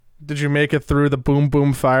Did you make it through the boom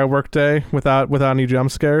boom firework day without any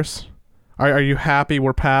jump scares? Are you happy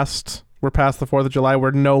we're past the 4th of July?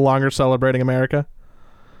 We're no longer celebrating America?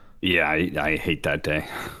 Yeah, I hate that day.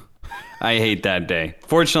 I hate that day.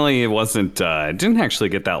 Fortunately, it wasn't. It didn't actually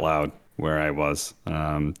get that loud where I was.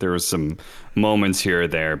 There was some moments here or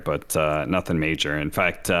there, but nothing major. In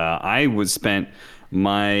fact, I spent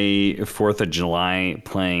my 4th of July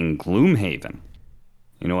playing Gloomhaven.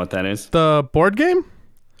 You know what that is? The board game?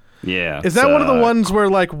 Yeah. Is that one of the ones where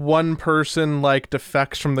like one person like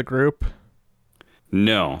defects from the group?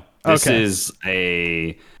 No. This Okay. is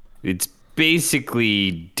it's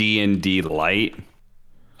basically D&D light,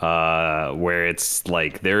 where it's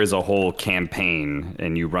like there is a whole campaign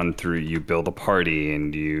and you build a party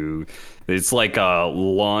and it's like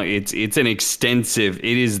it's an extensive,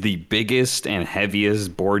 it is the biggest and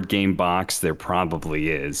heaviest board game box there probably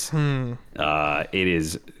is. It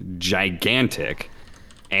is gigantic,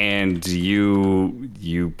 and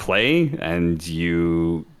you play and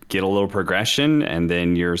you get a little progression, and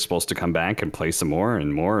then you're supposed to come back and play some more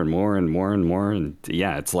and more and more and more and more. And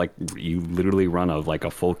yeah, it's like you literally run like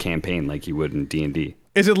a full campaign like you would in D&D.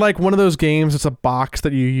 Is it like one of those games? It's a box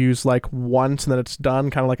that you use like once and then it's done,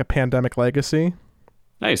 kind of like a Pandemic Legacy?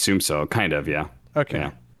 I assume so. Kind of, yeah.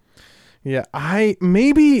 Okay. Yeah,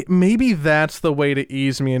 maybe that's the way to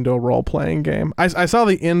ease me into a role-playing game. I saw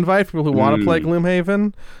the invite for people who want to play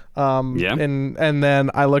Gloomhaven. Yeah. And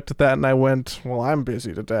then I looked at that and I went, well, I'm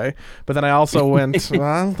busy today. But then I also went, well,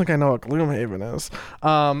 I don't think I know what Gloomhaven is.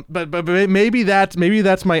 But maybe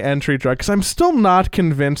that's my entry drug, because I'm still not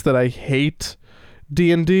convinced that I hate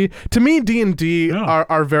D&D. To me, D&D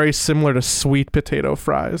are very similar to sweet potato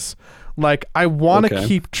fries. Like, I want to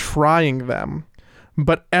keep trying them,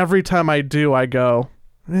 but every time I do, I go,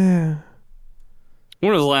 eh.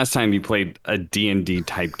 When was the last time you played a D&D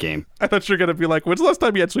type game? I thought you were going to be like, when's the last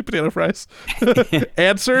time you had sweet potato fries?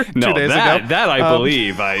 Answer, 2 days ago. That I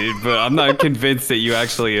believe. But I'm not convinced that you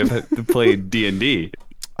actually have played D&D.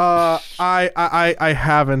 I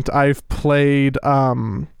haven't. I've played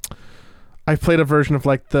a version of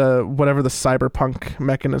like whatever the cyberpunk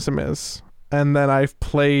mechanism is. And then I've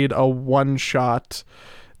played a one-shot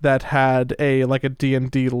that had a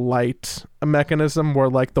D&D light mechanism where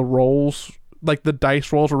like the rolls, like the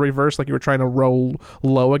dice rolls were reversed, like you were trying to roll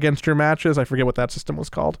low against your matches. I forget what that system was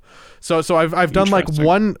called. So I've done like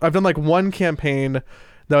one campaign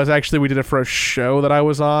that was actually, we did it for a show that I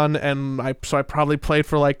was on, and I probably played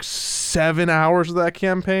for like 7 hours of that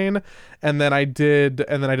campaign, and then I did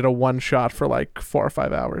a one shot for like 4 or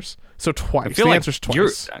 5 hours. So twice. The answer's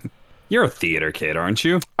twice. You're a theater kid, aren't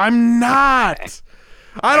you? I'm not.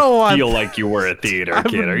 I feel like you were a theater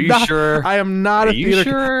kid. Are you sure? I am not a theater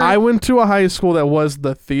kid. I went to a high school that was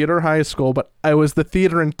the theater high school, but I was the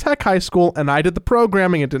theater and tech high school, and I did the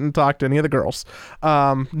programming and didn't talk to any of the girls.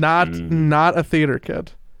 Not a theater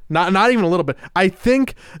kid. Not even a little bit. I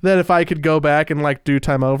think that if I could go back and like do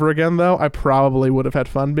time over again, though, I probably would have had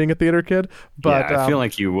fun being a theater kid. But yeah, I feel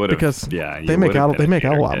like you would have, because they make out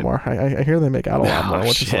a lot more. I hear they make out a lot more,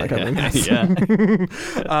 which is like, I mean,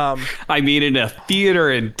 yeah. I mean, in a theater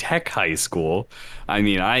and tech high school, I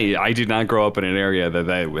mean, I did not grow up in an area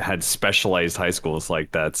that had specialized high schools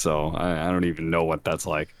like that, so I don't even know what that's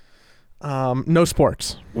like. No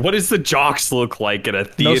sports. What does the jocks look like at a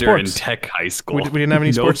theater and tech high school? We didn't have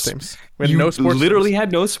any sports teams. We had no sports. Literally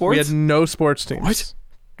had no sports. We had no sports teams. What?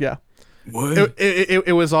 Yeah. What?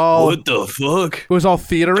 It was all. What the fuck? It was all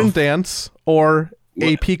theater and dance, or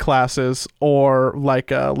AP classes, or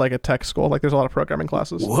like a tech school. Like there's a lot of programming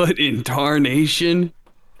classes. What in tarnation?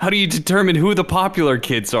 How do you determine who the popular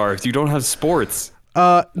kids are if you don't have sports?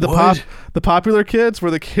 The popular kids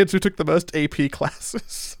were the kids who took the most AP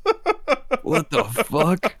classes. What the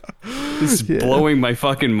fuck? This is blowing my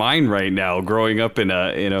fucking mind right now. Growing up in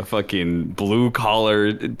a fucking blue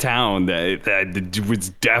collar town that was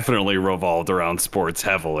definitely revolved around sports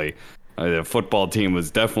heavily. The football team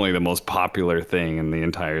was definitely the most popular thing in the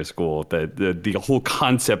entire school. The whole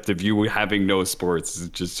concept of you having no sports is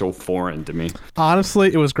just so foreign to me.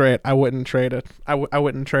 Honestly, it was great. I wouldn't trade it. I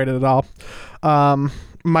wouldn't trade it at all.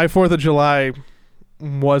 My 4th of July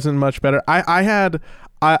wasn't much better.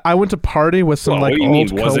 I went to party with some what do you old mean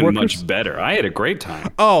coworkers. Wasn't much better? I had a great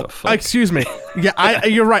time. Oh, excuse me. Yeah,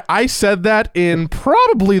 you're right. I said that in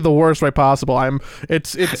probably the worst way possible.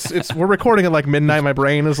 We're recording at like midnight. My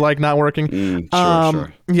brain is like not working.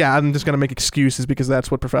 Sure. Yeah, I'm just gonna make excuses because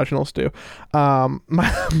that's what professionals do. My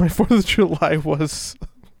 4th of July was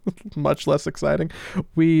much less exciting.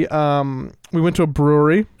 We went to a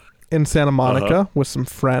brewery in Santa Monica with some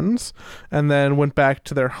friends, and then went back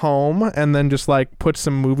to their home, and then just like put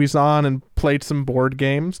some movies on and played some board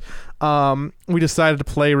games. We decided to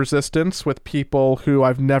play Resistance with people who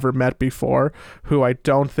I've never met before, who I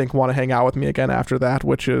don't think want to hang out with me again after that,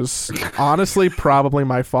 which is honestly probably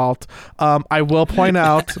my fault. I will point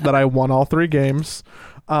out that I won all 3 games.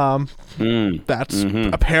 That's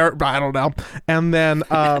apparent. I don't know.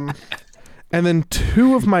 And then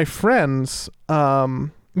 2 of my friends.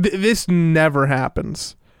 This never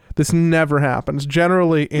happens. This never happens.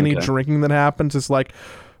 Generally, any drinking that happens is like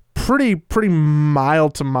pretty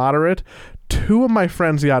mild to moderate. 2 of my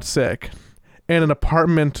friends got sick in an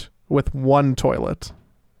apartment with 1 toilet.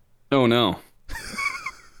 Oh no.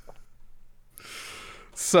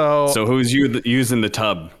 So who's using the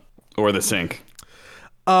tub or the sink?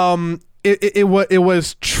 It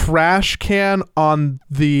was trash can on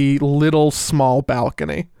the little small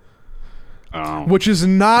balcony. Oh. Which is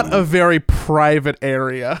not a very private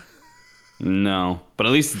area. No, but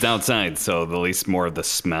at least it's outside, so at least more of the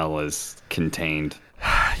smell is contained.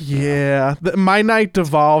 Yeah. My night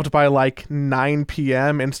devolved by like 9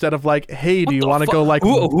 p.m. instead of like, hey, do you want to go like...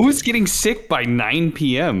 Who's getting sick by 9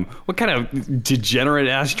 p.m.? What kind of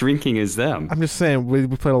degenerate-ass drinking is them? I'm just saying, we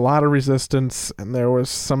played a lot of Resistance, and there was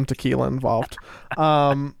some tequila involved.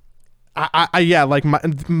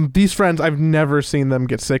 These friends, I've never seen them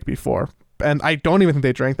get sick before. And I don't even think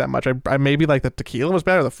they drank that much. I maybe like the tequila was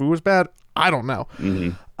bad or the food was bad. I don't know.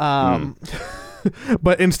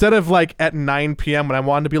 But instead of like at 9 p.m. when I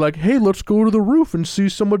wanted to be like, hey, let's go to the roof and see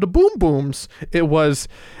some of the boom booms, it was,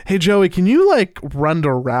 hey, Joey, can you like run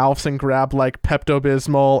to Ralph's and grab like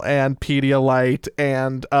Pepto-Bismol and Pedialyte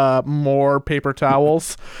and more paper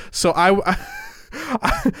towels? So I'm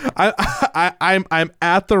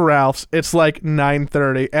at the Ralph's. It's like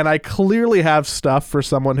 9:30, and I clearly have stuff for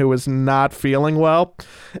someone who is not feeling well.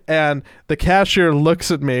 And the cashier looks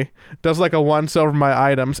at me, does like a once over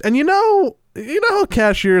my items, and you know how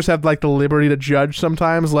cashiers have like the liberty to judge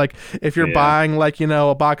sometimes. Like if you're buying like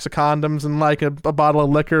a box of condoms and like a bottle of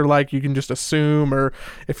liquor, like you can just assume, or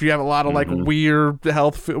if you have a lot of like weird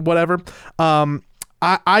health whatever.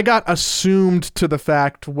 I got assumed to the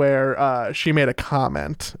fact where she made a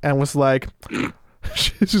comment and was like,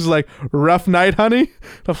 she's like, rough night, honey?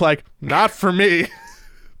 I'm like, not for me.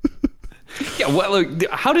 Yeah, well, look,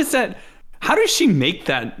 how does she make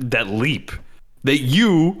that leap? That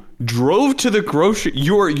you drove to the grocery,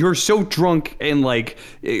 you're so drunk and like,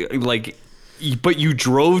 but you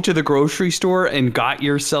drove to the grocery store and got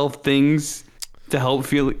yourself things to help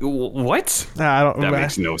feel, what? That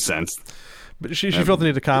makes no sense. But she felt the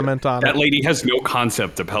need to comment on that. it. Lady has no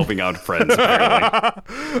concept of helping out friends,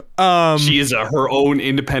 apparently. She is her own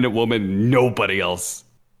independent woman, nobody else.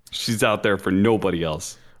 She's out there for nobody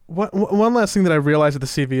else. One last thing that I realized at the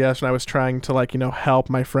CVS when I was trying to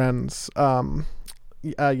help my friends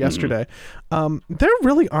yesterday, there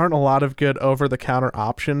really aren't a lot of good over-the-counter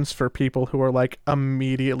options for people who are like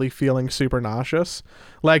immediately feeling super nauseous.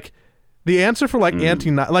 Like, the answer for like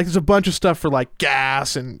like there's a bunch of stuff for like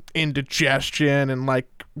gas and indigestion and like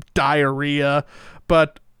diarrhea,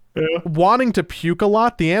 but wanting to puke a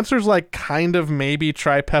lot, the answer is like kind of maybe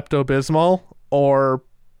try Pepto-Bismol or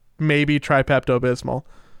maybe try Pepto-Bismol.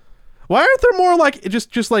 Why aren't there more like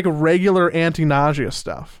just like regular anti-nausea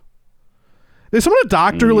stuff? There's someone a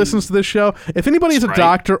doctor who listens to this show. If anybody is a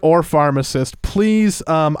doctor or pharmacist, please.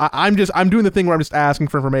 I'm doing the thing where I'm just asking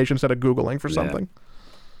for information instead of Googling for something.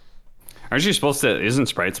 Aren't you isn't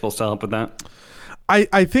Sprite supposed to help with that?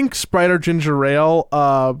 I think Sprite or ginger ale,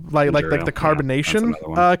 like the carbonation,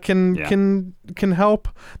 can help.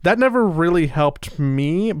 That never really helped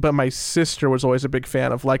me, but my sister was always a big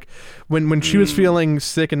fan of like when she was feeling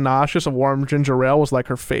sick and nauseous, a warm ginger ale was like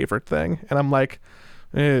her favorite thing. And I'm like,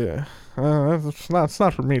 it's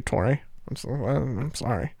not for me, Tori. I'm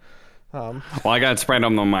sorry. Well, I got Sprite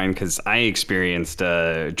on my mind because I experienced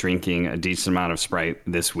drinking a decent amount of Sprite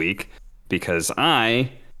this week because I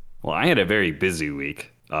had a very busy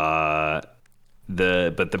week. But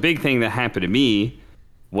the big thing that happened to me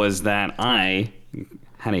was that I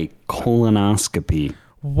had a colonoscopy.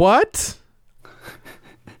 What?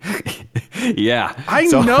 Yeah. I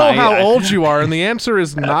know how old you are, and the answer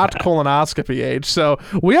is not colonoscopy age. So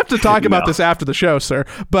we have to talk about this after the show, sir.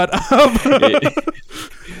 But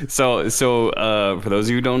So for those of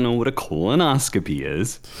you who don't know what a colonoscopy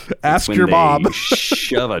is, ask your mom.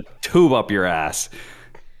 Shove a tube up your ass.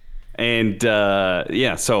 And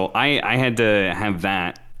so I had to have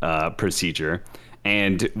that procedure.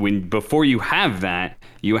 And before you have that,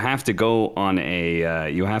 you have to go on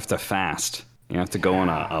you have to fast. You have to go on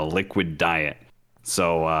a liquid diet.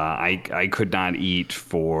 So I could not eat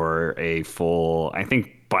for a full, I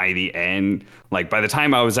think by the end, like by the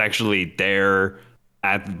time I was actually there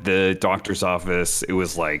at the doctor's office, it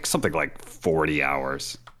was like something like 40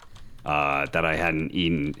 hours that I hadn't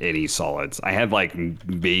eaten any solids. I had like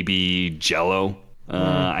baby Jello.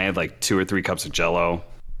 I had like 2 or 3 cups of Jello.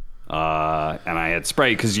 And I had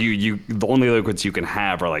Sprite because the only liquids you can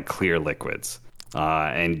have are like clear liquids.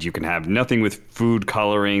 And you can have nothing with food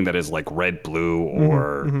coloring that is like red, blue,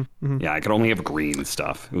 or yeah, I could only have green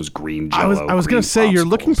stuff. It was green Jello. I was gonna say you're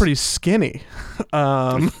looking pretty skinny.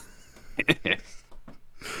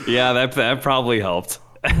 Yeah, that probably helped.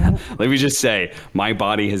 Let me just say, my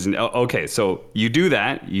body has. Okay, so you do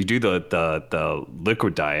that. You do the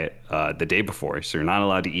liquid diet the day before, so you're not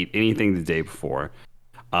allowed to eat anything the day before.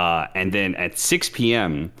 And then at 6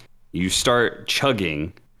 p.m., you start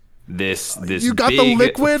chugging this you got big the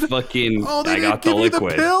liquid? fucking. Oh, they I didn't got give the you the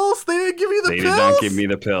liquid. pills? They didn't give you the They pills? did not give me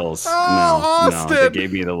the pills. Oh, No, Austin. they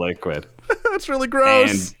gave me the liquid. That's really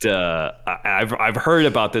gross. And I've heard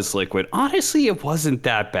about this liquid. Honestly, it wasn't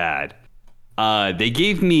that bad. They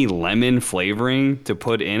gave me lemon flavoring to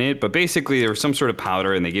put in it, but basically there was some sort of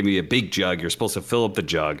powder, and they gave me a big jug. You're supposed to fill up the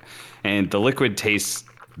jug, and the liquid tastes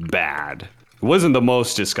bad. It wasn't the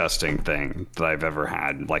most disgusting thing that I've ever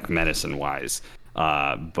had, like medicine-wise.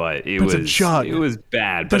 But it was a jug. It was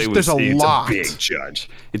bad, but There's a lot. a big jug.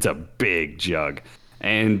 It's a big jug,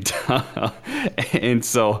 and and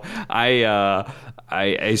so I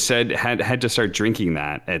said had to start drinking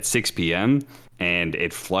that at 6 p.m. and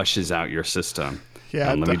it flushes out your system.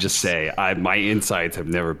 Yeah, and it let me does. just say, my insides have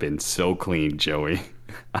never been so clean, Joey.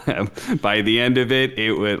 By the end of it,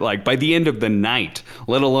 it would like by the end of the night,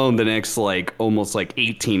 let alone the next like almost like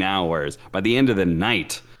 18 hours. By the end of the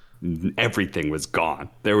night, everything was gone.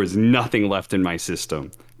 There was nothing left in my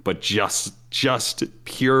system, but just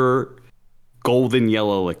pure golden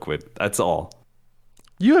yellow liquid. That's all.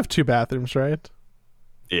 You have 2 bathrooms, right?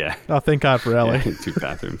 Yeah. Oh, thank God for Ellie. Yeah, 2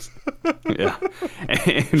 bathrooms. Yeah.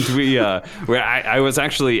 And I was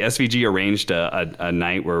actually, SVG arranged a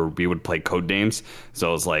night where we would play code names. So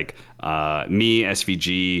it was like me,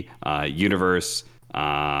 SVG, Universe,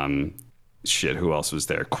 who else was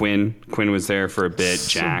there? Quinn was there for a bit,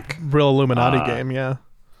 Jack. Real Illuminati game, yeah.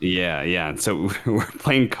 Yeah. So we're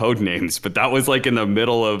playing code names, but that was like in the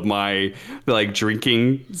middle of my like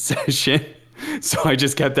drinking session. So I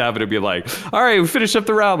just kept having to be like, all right, we finished up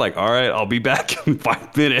the round. Like, all right, I'll be back in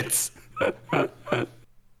 5 minutes. It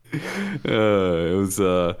was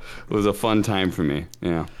a fun time for me.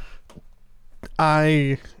 Yeah.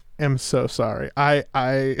 I am so sorry. I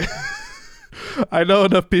I know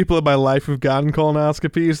enough people in my life who've gotten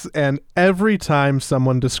colonoscopies, and every time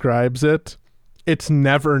someone describes it, it's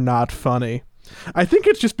never not funny. I think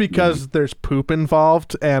it's just because there's poop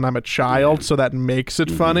involved and I'm a child, so that makes it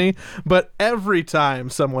funny. But every time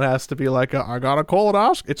someone has to be like, I got a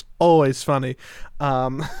colonoscopy, it's always funny.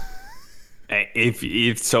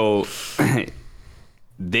 If so,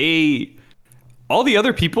 all the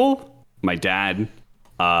other people, my dad,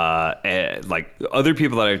 like other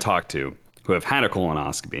people that I've talked to who have had a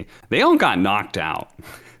colonoscopy, they all got knocked out.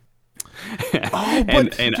 Oh,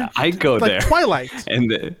 and I go like there, Twilight,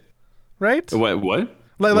 and right? What?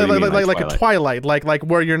 Like What do you mean, like a Twilight, like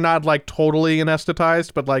where you're not like totally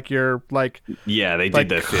anesthetized, but like you're like Yeah, they like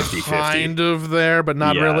did the 50-50. kind of there, but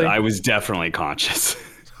not Yeah, really. I was definitely conscious.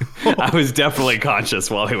 I was definitely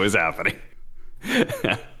conscious while it was happening.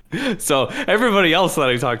 So everybody else that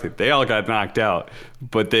I talked to, they all got knocked out.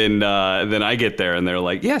 But then I get there and they're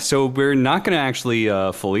like, yeah, so we're not going to actually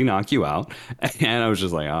fully knock you out. And I was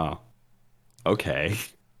just like, oh, okay.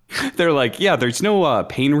 They're like, yeah, there's no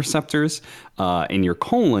pain receptors in your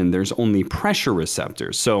colon. There's only pressure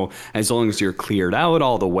receptors. So as long as you're cleared out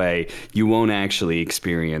all the way, you won't actually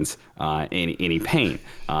experience any pain.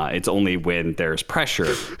 It's only when there's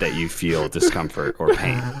pressure that you feel discomfort or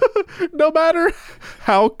pain. No matter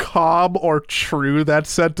how calm or true that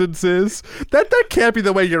sentence is, that can't be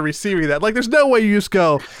the way you're receiving that. Like, there's no way you just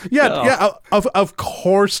go, of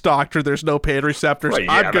course, doctor, there's no pain receptors. Well,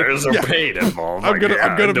 yeah, there's a pain involved. I'm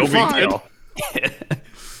gonna be fine.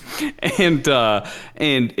 and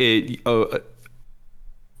it.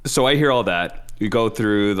 So I hear all that. You go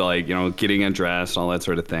through the getting undressed, all that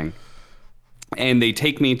sort of thing. And they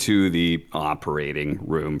take me to the operating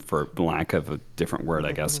room, for lack of a different word,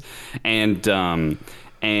 I guess. And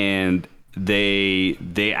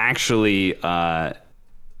they actually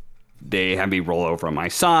they have me roll over on my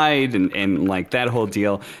side and like that whole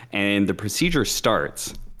deal. And the procedure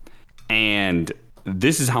starts. And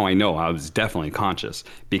this is how I know I was definitely conscious,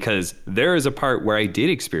 because there is a part where I did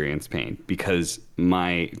experience pain because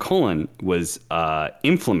my colon was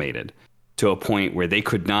inflamed to a point where they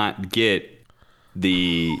could not get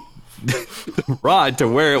the rod to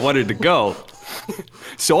where it wanted to go.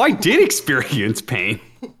 So I did experience pain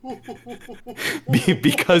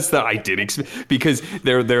because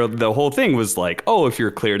the whole thing was like, oh, if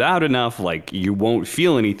you're cleared out enough, like you won't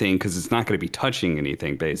feel anything because it's not going to be touching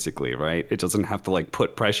anything, basically, right? It doesn't have to like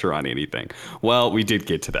put pressure on anything. Well, we did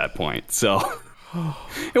get to that point, so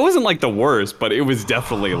it wasn't like the worst, but it was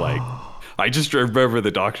definitely like. I just remember the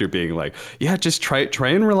doctor being like, "Yeah, just try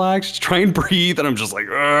and relax, just try and breathe," and I'm just like,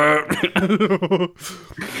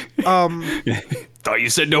 "Thought you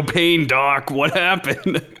said no pain, doc. What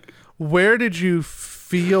happened?" Where did you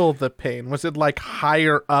feel the pain? Was it like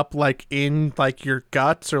higher up, like in like your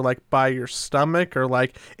guts, or like by your stomach, or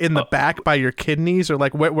like in the back by your kidneys, or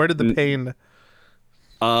like where did the pain?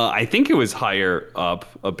 I think it was higher up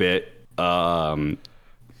a bit.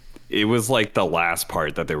 It was like the last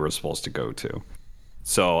part that they were supposed to go to.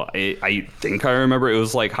 So I think I remember it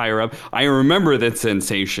was like higher up. I remember that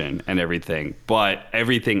sensation and everything, but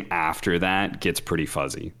everything after that gets pretty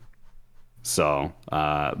fuzzy. So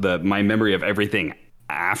my memory of everything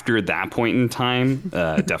after that point in time,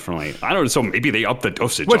 definitely. I don't know. So maybe they upped the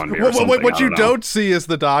dosage on me or something. What you don't see is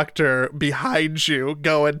the doctor behind you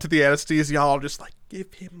going to the anesthesiologist like,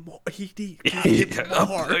 give him more. He needs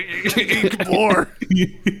more. He needs more.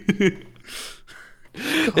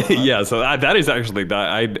 Yeah, so that is actually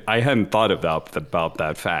that. I hadn't thought about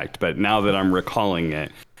that fact, but now that I'm recalling it,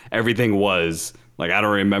 everything was like, I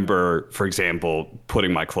don't remember, for example,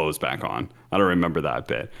 putting my clothes back on. I don't remember that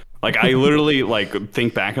bit. Like, I literally like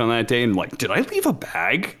think back on that day and like, did I leave a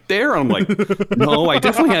bag there? I'm like, no, I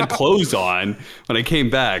definitely had clothes on when I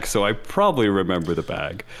came back, so I probably remember the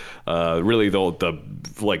bag. Really, though, the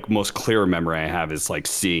like most clear memory I have is like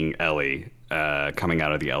seeing Ellie coming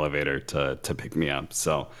out of the elevator to pick me up.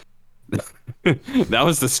 So that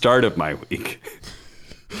was the start of my week.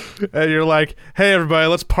 And you're like, hey, everybody,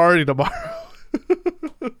 let's party tomorrow.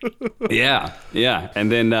 Yeah.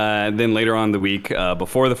 And then later on the week,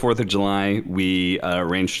 before the 4th of July, we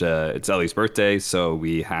arranged it's Ellie's birthday, so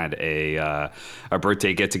we had a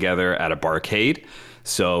birthday get together at a barcade.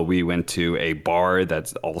 So we went to a bar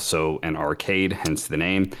that's also an arcade, hence the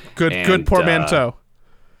name. Good portmanteau.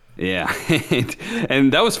 Yeah,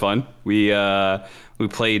 and that was fun. We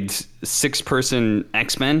played 6-person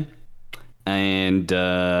X-Men and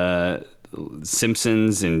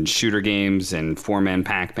Simpsons and shooter games and 4-man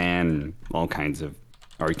Pac-Man and all kinds of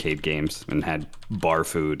arcade games, and had bar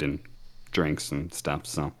food and drinks and stuff.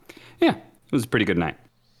 So yeah, it was a pretty good night.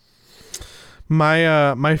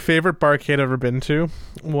 My favorite barcade I've ever been to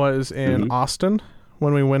was in Austin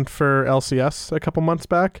when we went for LCS a couple months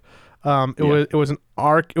back. It was a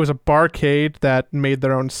barcade that made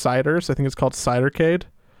their own ciders. I think it's called Cidercade.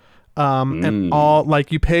 And all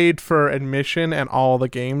like you paid for admission and all the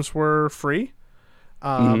games were free.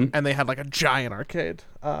 And they had like a giant arcade.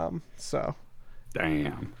 So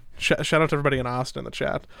damn. Shout out to everybody in Austin in the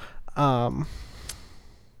chat.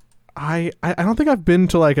 I don't think I've been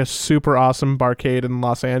to like a super awesome barcade in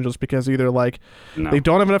Los Angeles because either like they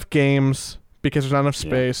don't have enough games because there's not enough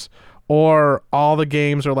space, or all the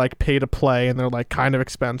games are like pay to play and they're like kind of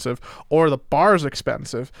expensive, or the bar's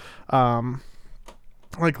expensive.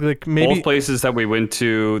 Like maybe both places that we went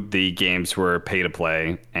to, the games were pay to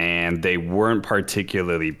play and they weren't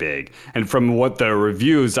particularly big. And from what the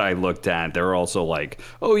reviews I looked at, they were also like,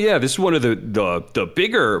 oh yeah, this is one of the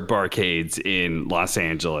bigger barcades in Los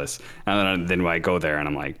Angeles. And then I go there and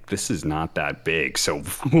I'm like, this is not that big. So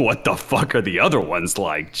what the fuck are the other ones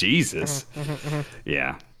like? Jesus.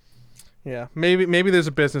 Yeah. Yeah, maybe there's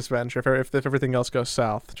a business venture if everything else goes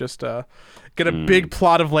south. Just get a big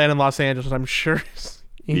plot of land in Los Angeles. I'm sure.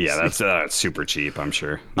 Yeah, that's super cheap, I'm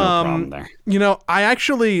sure. No problem there. You know, I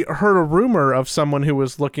actually heard a rumor of someone who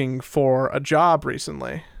was looking for a job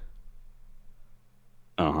recently.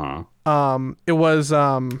 It was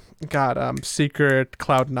Secret,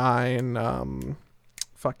 Cloud9,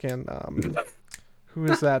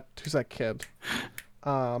 who's that kid?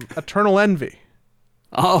 Eternal Envy.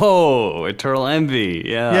 Oh, Eternal Envy.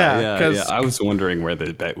 Yeah. I was wondering where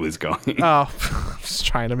the bet was going. Oh, just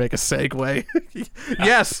trying to make a segue.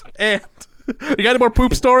 Yes, and you got any more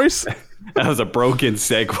poop stories? That was a broken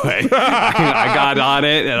segue. I got on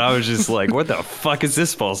it, and I was just like, what the fuck is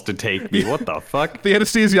this supposed to take me? What the fuck? The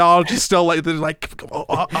anesthesiologist still like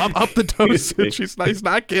up the dosage. He's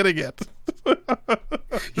not getting it.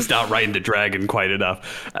 He's not riding the dragon quite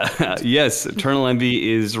enough. Yes, Eternal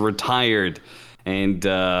Envy is retired. And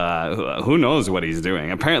who knows what he's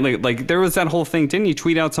doing? Apparently, like there was that whole thing. Didn't he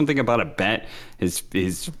tweet out something about a bet?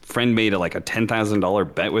 His friend made like a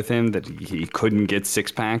 $10,000 bet with him that he couldn't get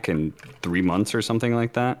six pack in 3 months or something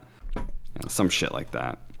like that. Some shit like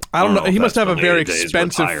that. I don't know. if He must that's have a very related to his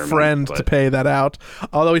expensive retirement, friend but- to pay that out.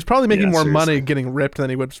 Although he's probably making Yeah, more money seriously. getting ripped than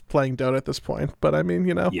he would playing Dota at this point. But I mean,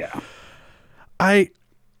 Yeah. I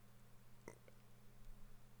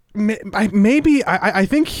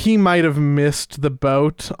think he might have missed the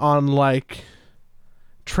boat on like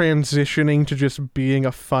transitioning to just being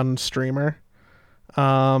a fun streamer.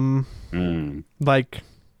 Like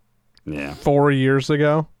Yeah. 4 years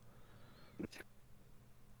ago.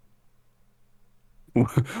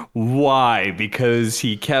 Why? Because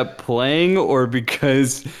he kept playing, or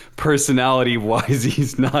because personality-wise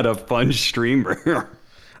he's not a fun streamer?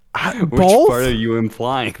 Which Both? part are you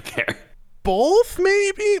implying there? Both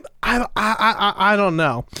maybe. I don't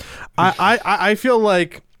know. I feel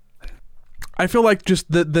like just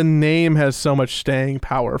the name has so much staying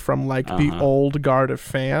power from like the old guard of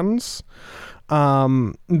fans,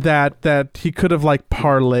 that he could have like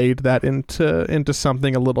parlayed that into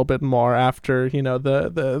something a little bit more after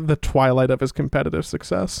the twilight of his competitive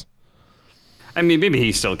success. I mean, maybe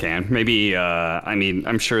he still can. Maybe, I mean,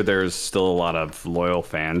 I'm sure there's still a lot of loyal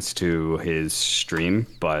fans to his stream,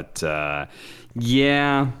 but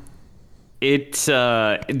yeah,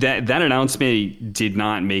 that announcement did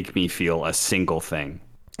not make me feel a single thing.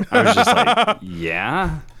 I was just like,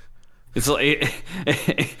 yeah. It's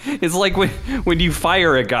like when you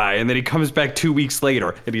fire a guy and then he comes back 2 weeks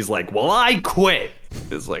later and he's like, well, I quit.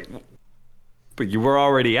 It's like, but you were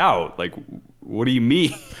already out. Like, what do you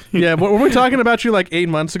mean? Yeah, but were we talking about you like 8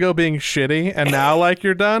 months ago being shitty and now like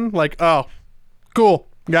you're done? Like, oh, cool.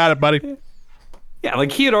 Got it, buddy. Yeah,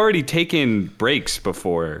 like he had already taken breaks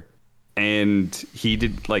before, and he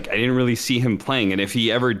did like I didn't really see him playing. And if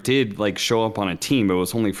he ever did like show up on a team, it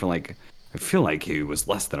was only for like I feel like he was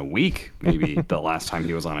less than a week, maybe the last time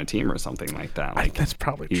he was on a team or something like that. Like That's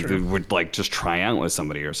probably he true. would like just try out with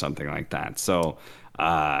somebody or something like that. So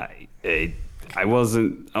I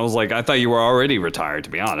wasn't. I was like, I thought you were already retired, to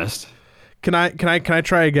be honest. Can I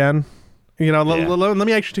try again? Yeah. Let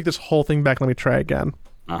me actually take this whole thing back. Let me try again.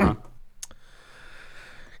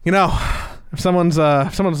 If someone's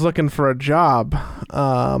looking for a job,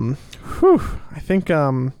 I think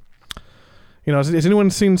has anyone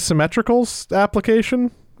seen Symmetrical's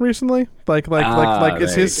application recently? Like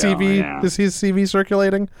is there his you go, CV yeah. is his CV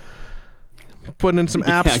circulating? Putting in some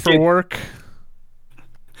apps for work.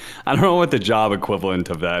 I don't know what the job equivalent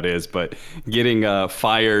of that is, but getting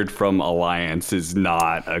fired from Alliance is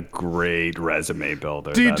not a great resume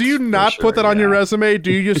builder. Do you that's not for put that sure, on your yeah. resume?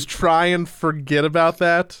 Do you just try and forget about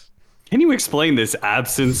that? Can you explain this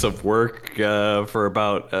absence of work for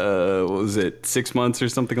about, what was it, 6 months or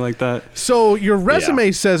something like that? So your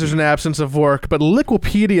resume says there's an absence of work, but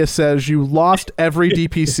Liquipedia says you lost every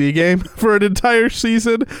DPC game for an entire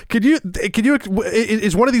season. Could you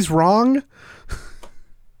is one of these wrong?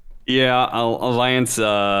 Yeah, Alliance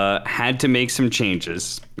had to make some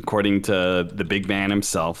changes, according to the big man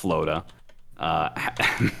himself, Loda.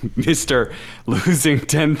 Mr. losing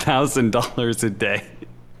 $10,000 a day.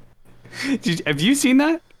 Have you seen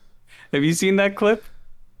that? Have you seen that clip?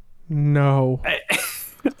 No.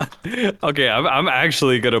 Okay, I'm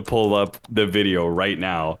actually gonna pull up the video right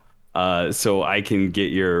now, so I can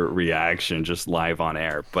get your reaction just live on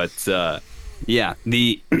air. But yeah,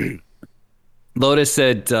 the Lotus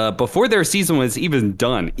said before their season was even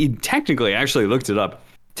done, technically, I actually looked it up.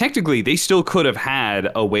 Technically, they still could have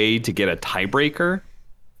had a way to get a tiebreaker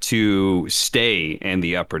to stay in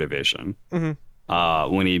the upper division.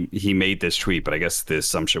 When he made this tweet, but I guess the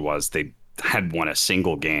assumption was they had won a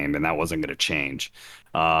single game and that wasn't going to change.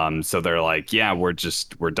 So they're like, yeah, we're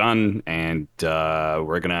done, and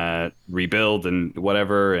we're gonna rebuild and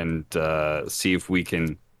whatever, and see if we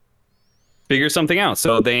can figure something out.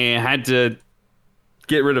 So they had to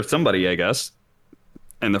get rid of somebody, I guess,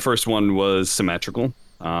 and the first one was Symmetrical.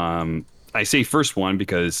 I say first one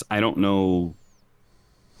because I don't know.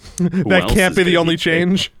 That can't be the only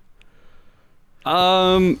change.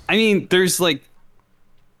 I mean, there's like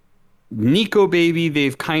Nico Baby,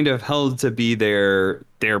 they've kind of held to be their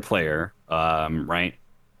player, right?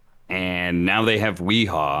 And now they have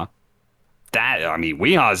Weehaw.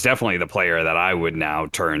 Weehaw is definitely the player that I would now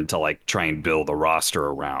turn to like try and build a roster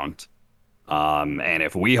around. And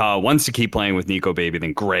if Weehaw wants to keep playing with Nico Baby,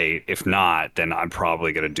 then great. If not, then I'm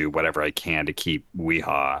probably gonna do whatever I can to keep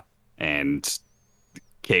Weehaw and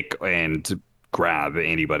kick and grab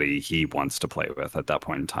anybody he wants to play with at that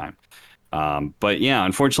point in time. But yeah,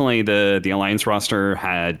 unfortunately, the Alliance roster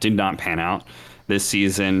did not pan out. this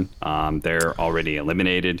season. They're already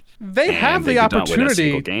eliminated. They and have they the did not win a opportunity.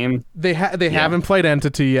 single game. They haven't played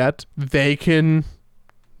Entity yet. They can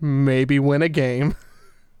maybe win a game.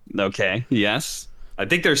 Okay. Yes. I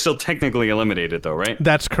think they're still technically eliminated, though, right?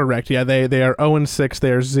 That's correct. Yeah, they are 0-6.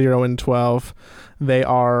 They are 0-12. They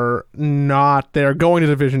are not. They are going to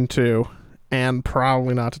Division 2, and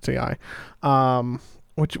probably not to TI.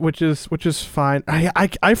 Which is fine.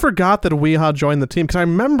 I forgot that Weehaw joined the team, because I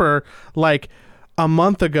remember like a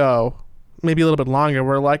month ago, maybe a little bit longer,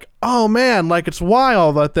 we're like, oh man, like it's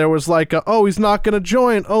wild that there was like oh, he's not gonna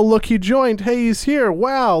join, oh look, he joined, hey, he's here,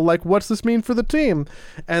 wow, like what's this mean for the team?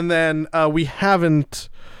 And then we haven't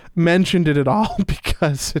mentioned it at all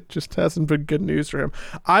because it just hasn't been good news for him.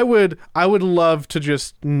 I would love to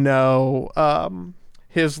just know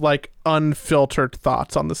his like unfiltered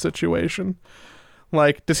thoughts on the situation.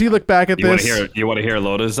 Like, does he look back at this? You want to hear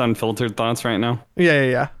Loda's unfiltered thoughts right now?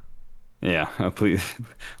 Yeah. Yeah, please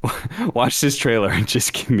watch this trailer and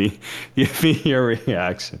just give me your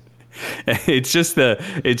reaction. It's just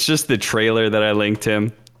the trailer that I linked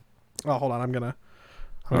him. Oh, hold on, I'm gonna.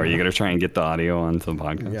 Or are you gonna try and get the audio onto the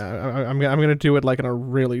podcast? Yeah, I'm gonna do it like in a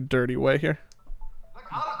really dirty way here. Like,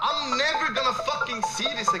 I'm never gonna fucking see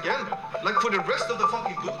this again. Like for the rest of the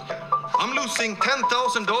fucking boot camp, I'm losing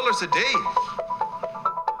 $10,000 a day.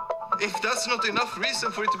 If that's not enough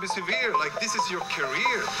reason for it to be severe, like this is your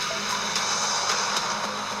career.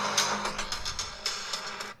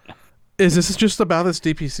 Is this just about this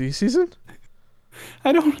DPC season?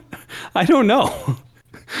 I don't know,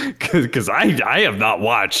 because I have not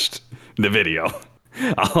watched the video.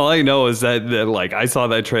 All I know is that like I saw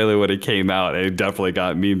that trailer when it came out, and it definitely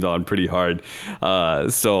got memed on pretty hard.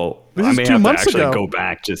 So I may have to actually go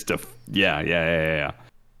back just to yeah.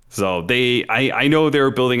 So I know they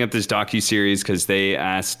were building up this docuseries because they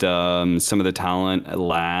asked some of the talent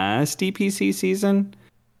last DPC season.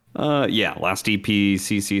 Last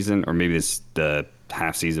DPC season, or maybe it's the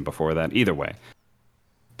half season before that. Either way,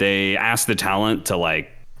 they asked the talent to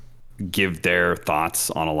like give their thoughts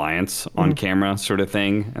on Alliance on camera, sort of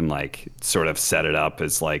thing, and like sort of set it up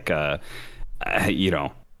as like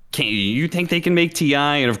can you think they can make TI?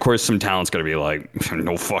 And of course, some talent's going to be like,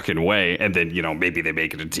 no fucking way. And then, maybe they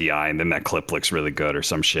make it a TI and then that clip looks really good or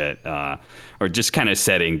some shit. Or just kind of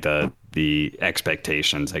setting the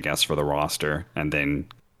expectations, I guess, for the roster and then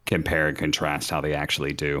compare and contrast how they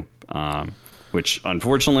actually do. Which,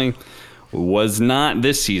 unfortunately, was not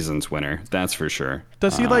this season's winner. That's for sure.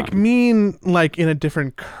 Does he mean like in a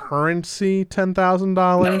different currency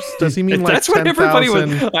 $10,000? Does he mean like that's what everybody was?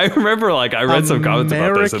 I remember like I read some comments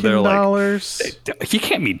about this and they're dollars? Like, he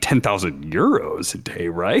can't mean 10,000 euros a day,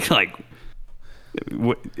 right? Like,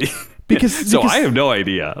 because I have no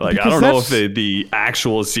idea. Like, I don't know if the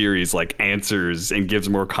actual series like answers and gives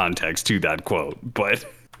more context to that quote, but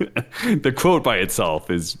the quote by itself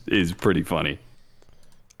is pretty funny.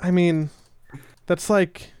 I mean, that's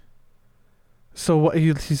like, so what?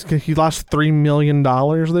 He lost $3 million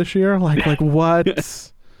this year. Like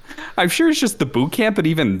what? I'm sure it's just the boot camp, but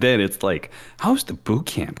even then, it's like, how's the boot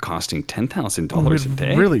camp costing $10,000 a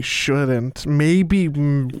day? Really shouldn't. Maybe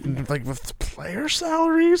like with player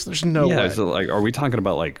salaries. There's no way. So like, are we talking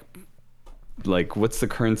about like what's the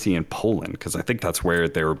currency in Poland? Because I think that's where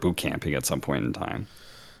they were boot camping at some point in time.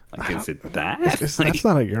 Like, is it that? That's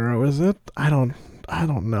not a euro, is it? I don't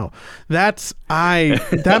know. That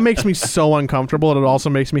makes me so uncomfortable, and it also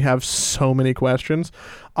makes me have so many questions.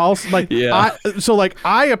 Also, like, yeah.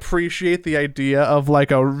 I appreciate the idea of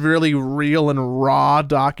like a really real and raw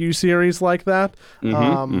docuseries like that.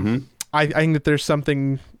 I think that there's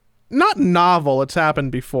something not novel, it's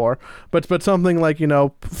happened before, but something like,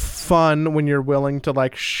 fun when you're willing to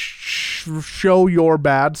like show your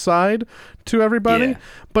bad side to everybody. Yeah.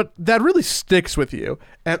 But that really sticks with you.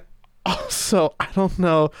 And also, I don't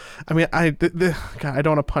know. I mean, God, I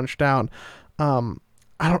don't want to punch down.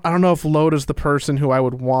 I don't know if Loda's the person who I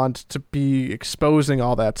would want to be exposing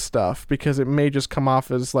all that stuff, because it may just come off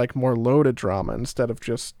as like more Loda drama instead of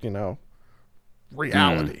just,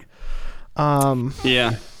 reality.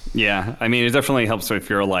 Yeah. I mean, it definitely helps if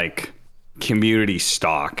your like community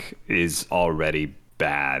stock is already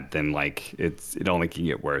bad, then like it only can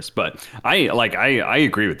get worse. But I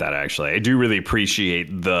agree with that. Actually, I do really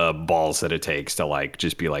appreciate the balls that it takes to like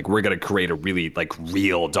just be like, we're gonna create a really like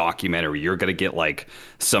real documentary. You're gonna get like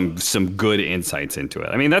some good insights into it.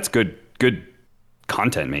 I mean, that's good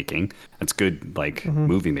content making. That's good like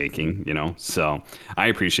movie making. So I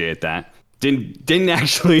appreciate that. Didn't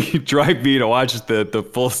actually drive me to watch the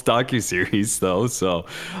full docuseries though. So,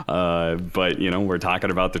 but we're talking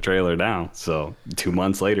about the trailer now. So 2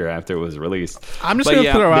 months later after it was released. I'm just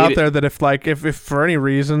gonna throw out there that if for any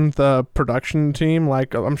reason the production team,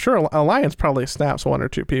 like I'm sure Alliance probably snaps one or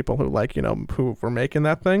two people who who were making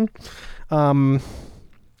that thing.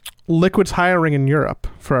 Liquid's hiring in Europe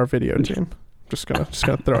for our video team. Just gonna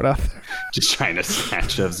throw it out there. Just trying to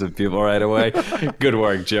snatch up some people right away. Good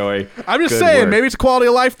work, Joey. I'm just saying, maybe it's a quality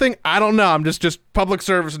of life thing. I don't know. I'm just public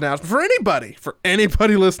service announcement for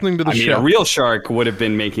anybody listening to the show. A real shark would have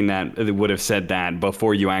been making that. Would have said that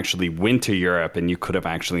before you actually went to Europe, and you could have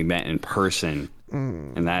actually met in person.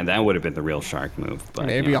 And that would have been the real shark move. But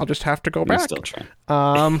maybe I'll just have to go back. Still trying.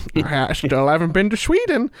 I still haven't been to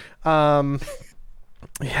Sweden.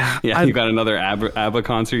 Yeah, you got another ABBA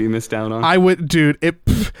concert you missed out on? I would, dude,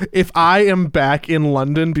 if I am back in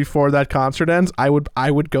London before that concert ends, I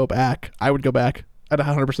would go back. I'd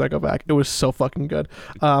 100% go back. It was so fucking good.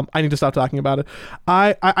 I need to stop talking about it.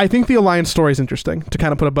 I think the Alliance story is interesting, to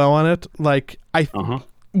kind of put a bow on it. Like,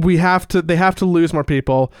 they have to lose more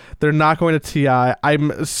people. They're not going to TI.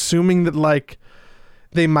 I'm assuming that,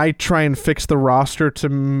 they might try and fix the roster to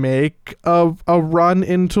make a run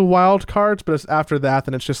into wild cards, but after that,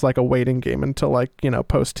 then it's just like a waiting game until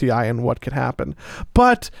post TI and what could happen.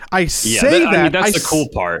 But that's the cool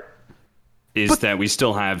part is that we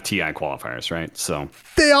still have TI qualifiers, right? So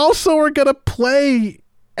they also are gonna play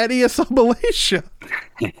at ESL Malaysia.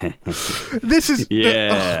 This is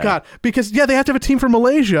oh god, because they have to have a team for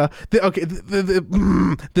Malaysia.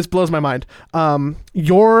 This blows my mind.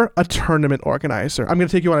 You're a tournament organizer. I'm going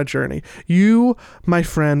to take you on a journey. You, my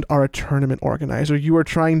friend, are a tournament organizer. You are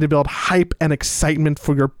trying to build hype and excitement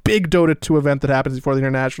for your big Dota 2 event that happens before the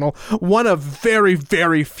International. One of very,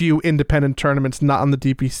 very few independent tournaments not on the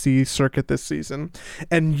DPC circuit this season.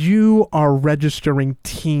 And you are registering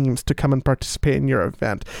teams to come and participate in your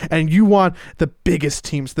event. And you want the biggest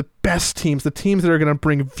teams, the best teams, the teams that are going to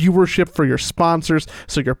bring viewership for your sponsors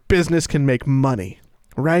so your business can make money,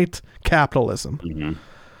 right? Capitalism.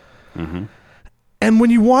 And when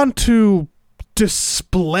you want to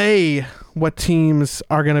display what teams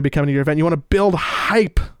are going to be coming to your event, you want to build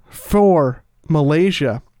hype for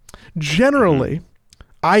Malaysia. Generally,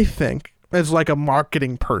 I think, as like a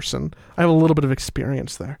marketing person, I have a little bit of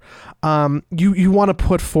experience there. You want to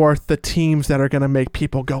put forth the teams that are going to make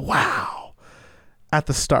people go, wow, at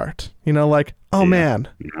the start. Man,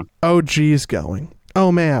 OG's going. Oh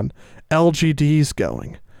man, LGD's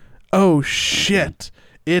going. Oh shit,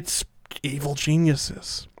 it's Evil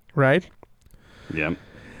Geniuses, right? Yeah.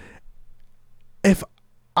 If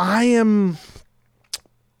I am,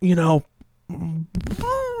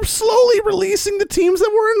 slowly releasing the teams that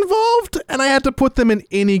were involved, and I had to put them in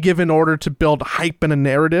any given order to build hype and a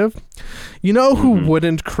narrative, who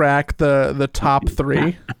wouldn't crack the top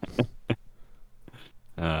three?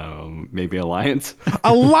 Maybe Alliance.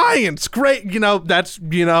 Alliance, great. That's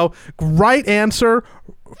right answer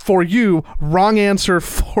for you, wrong answer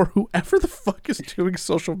for whoever the fuck is doing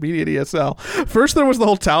social media at ESL. First there was the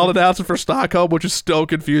whole talent announcement for Stockholm, which is still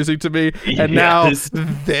confusing to me, and now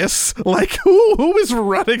this. Like, who is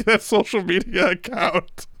running that social media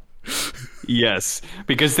account? Yes,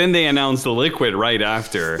 because then they announced the Liquid right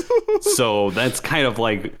after, so that's kind of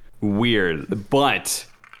like weird. But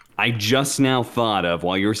I just now thought of,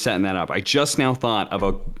 while you were setting that up, I just now thought of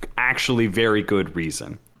a actually very good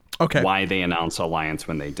reason why they announced Alliance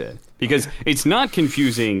when they did. Because it's not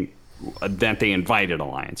confusing that they invited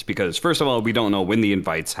Alliance, because first of all, we don't know when the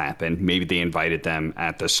invites happened. Maybe they invited them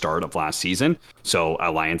at the start of last season. So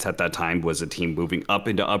Alliance at that time was a team moving up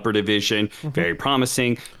into upper division, very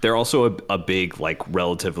promising. They're also a big,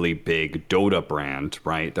 relatively big Dota brand,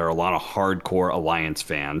 right? There are a lot of hardcore Alliance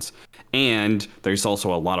fans. And there's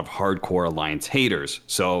also a lot of hardcore Alliance haters.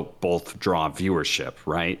 So both draw viewership,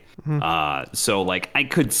 right? So I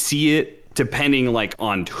could see it depending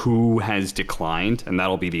on who has declined. And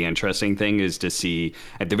that'll be the interesting thing, is to see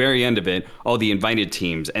at the very end of it, the invited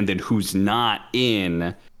teams, and then who's not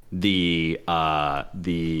in the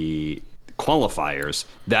qualifiers.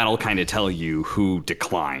 That'll kind of tell you who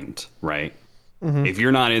declined, right? If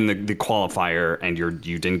you're not in the qualifier and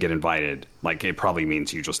you didn't get invited, it probably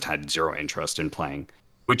means you just had zero interest in playing,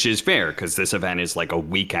 which is fair because this event is a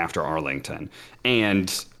week after Arlington,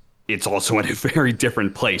 and it's also in a very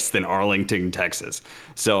different place than Arlington, Texas.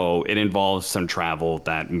 So it involves some travel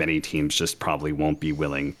that many teams just probably won't be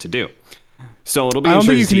willing to do. So it'll be. I don't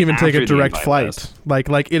think you can even take a direct flight.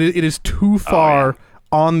 It is too far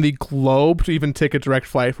on the globe to even take a direct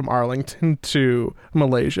flight from Arlington to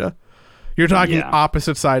Malaysia. You're talking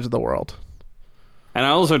opposite sides of the world. And I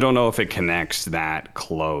also don't know if it connects that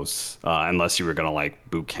close, unless you were going to like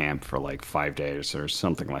boot camp for like 5 days or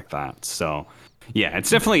something like that. So, yeah, it's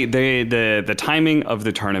definitely the timing of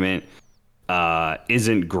the tournament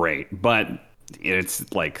isn't great, but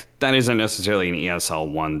it's like that isn't necessarily an ESL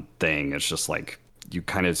one thing. It's just like you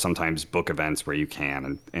kind of sometimes book events where you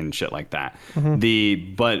can and shit like that.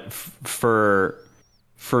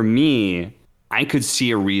 For me, I could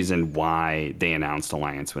see a reason why they announced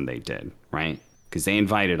Alliance when they did, right? Because they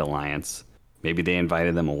invited Alliance. Maybe they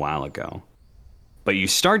invited them a while ago. But you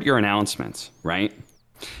start your announcements, right?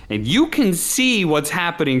 And you can see what's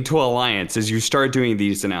happening to Alliance as you start doing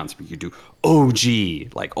these announcements. You do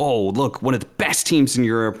OG, like, oh, look, one of the best teams in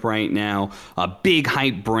Europe right now, a big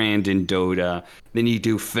hype brand in Dota. Then you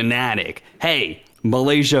do Fnatic. Hey,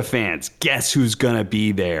 Malaysia fans, guess who's going to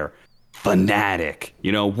be there? Fnatic.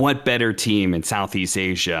 You know, what better team in Southeast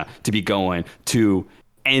Asia to be going to?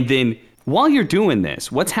 And then while you're doing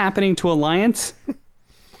this, what's happening to Alliance?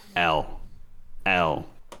 L.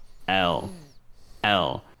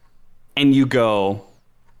 And you go,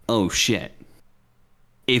 oh shit.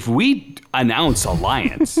 If we announce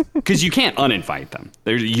Alliance, because you can't uninvite them.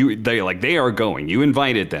 They are going. You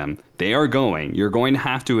invited them. They are going. You're going to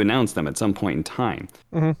have to announce them at some point in time.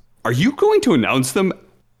 Mm-hmm. Are you going to announce them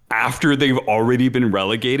after they've already been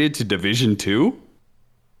relegated to Division 2?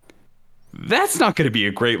 That's not going to be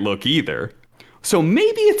a great look either. So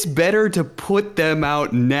maybe it's better to put them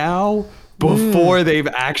out now before they've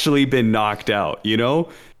actually been knocked out, you know?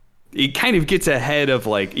 It kind of gets ahead of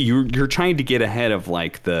like you're trying to get ahead of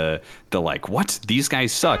like the like what these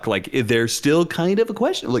guys suck, like they're still kind of a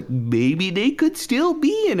question, like maybe they could still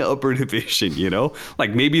be in upper division, you know,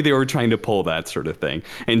 like maybe they were trying to pull that sort of thing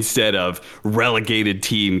instead of relegated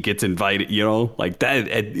team gets invited, you know, like that.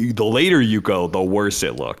 The later you go, the worse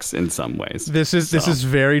it looks in some ways. This is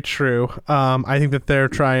very true. I think that they're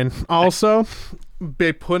trying also.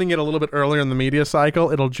 By putting it a little bit earlier in the media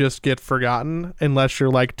cycle, it'll just get forgotten unless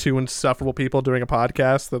you're like two insufferable people doing a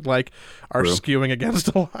podcast that like are skewing against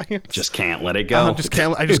Alliance. Just can't let it go. I just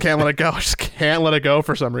can't let it go. I just can't let it go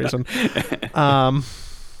for some reason.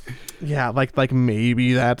 Yeah, like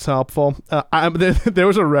maybe that's helpful. There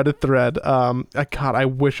was a Reddit thread. God, I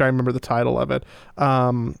wish I remember the title of it.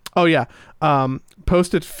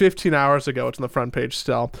 Posted 15 hours ago. It's on the front page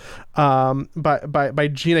still. By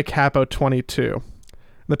Gina Capo 22.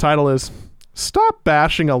 The title is "Stop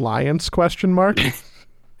Bashing Alliance?" ? God,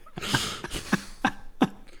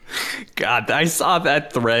 I saw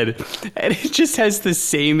that thread, and it just has the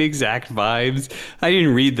same exact vibes. I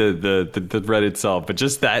didn't read the thread itself, but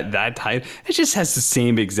just that title, it just has the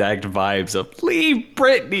same exact vibes of leave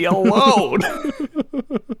Brittany alone.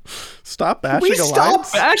 Stop bashing Alliance.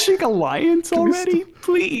 Stop bashing Alliance already,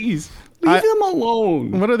 please. Leave them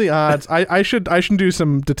alone. What are the odds? I should do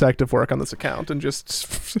some detective work on this account and just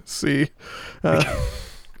see.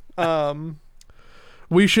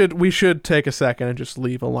 We should take a second and just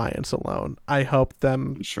leave Alliance alone. I hope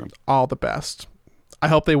them all the best. I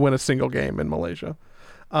hope they win a single game in Malaysia.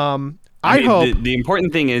 I hope the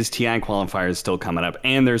important thing is TI qualifier is still coming up,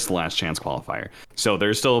 and there's the last chance qualifier. So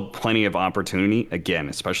there's still plenty of opportunity. Again,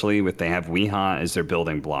 especially with they have Weehaw as their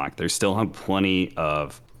building block. They still have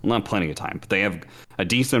not plenty of time, but they have a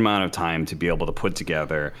decent amount of time to be able to put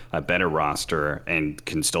together a better roster and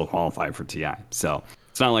can still qualify for TI. So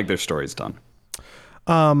it's not like their story's done.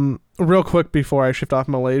 Real quick before I shift off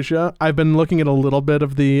Malaysia, I've been looking at a little bit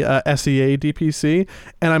of the SEA DPC,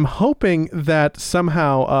 and I'm hoping that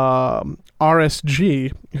somehow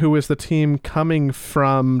RSG, who is the team coming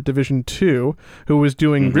from Division 2, who is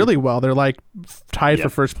doing really well, they're like tied for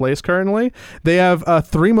first place currently. They have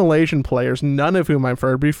 3 Malaysian players, none of whom I've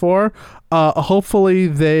heard before. Hopefully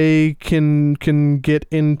they can get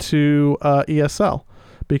into ESL,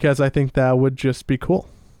 because I think that would just be cool.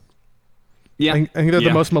 Yeah, I think they're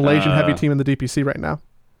the most Malaysian-heavy team in the DPC right now.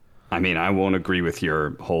 I mean, I won't agree with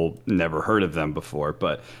your whole never heard of them before,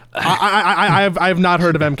 but I have not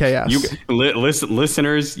heard of MKS.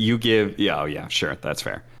 Listeners, you give sure, that's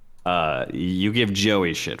fair. You give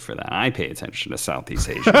Joey shit for that. I pay attention to Southeast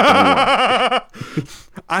Asia.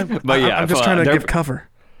 I'm just trying to give cover.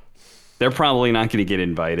 They're probably not going to get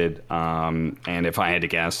invited. And if I had to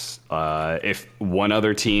guess, if one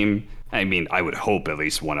other team. I mean, I would hope at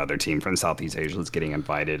least one other team from Southeast Asia is getting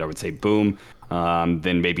invited. I would say Boom,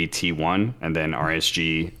 then maybe T1, and then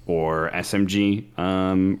RSG or SMG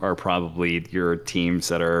are probably your teams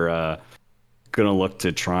that are going to look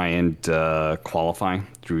to try and qualify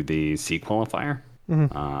through the C qualifier.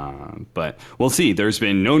 But we'll see. There's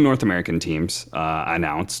been no North American teams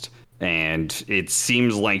announced. And it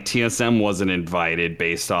seems like TSM wasn't invited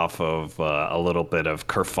based off of a little bit of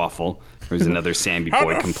kerfuffle. There's another Sammy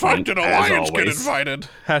Boy complaint. How the fuck did as Alliance get always. invited?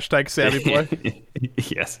 Hashtag Sammy Boy.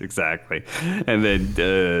 Yes, exactly. And then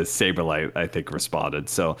Saberlight, I think, responded.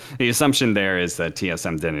 So the assumption there is that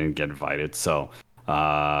TSM didn't get invited. So,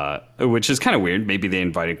 which is kind of weird. Maybe they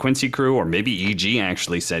invited Quincy Crew, or maybe EG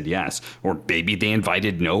actually said yes, or maybe they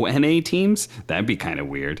invited no NA teams. That'd be kind of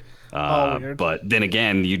weird. Weird. But then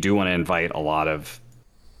again, you do want to invite a lot of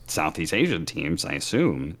Southeast Asian teams. I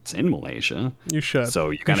assume it's in Malaysia. You should. So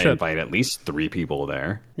you got to invite at least 3 people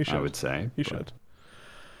there. You should. I would say You should.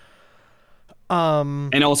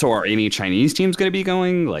 And also, are any Chinese teams going to be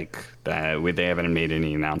going? Like that? They haven't made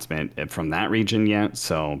any announcement from that region yet.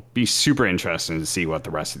 So be super interesting to see what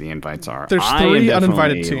the rest of the invites are. There's I am 3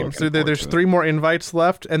 uninvited definitely teams. looking forward There's to it. 3 more invites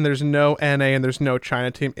left, and there's no NA and there's no China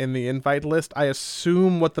team in the invite list. I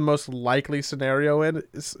assume what the most likely scenario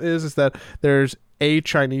is that there's a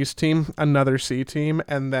Chinese team, another C team,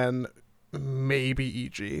 and then maybe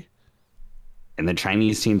EG. And the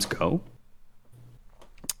Chinese teams go.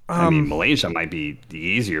 I mean, Malaysia might be the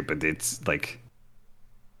easier, but it's like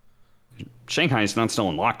Shanghai's not still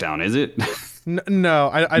in lockdown, is it? No,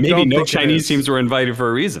 I Maybe don't no think it Chinese is. teams were invited for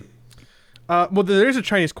a reason. Well, there's a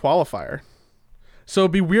Chinese qualifier, so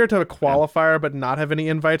it'd be weird to have a qualifier but not have any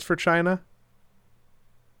invites for China.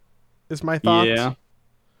 Is my thought. Yeah,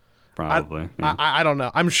 probably. Yeah. I don't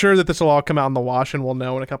know. I'm sure that this will all come out in the wash and we'll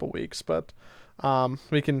know in a couple weeks, but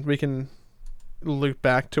we can loop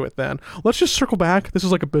back to it then. Let's just circle back. This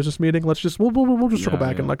is like a business meeting. We'll just circle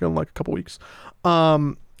back in like a couple weeks.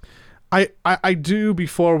 I do,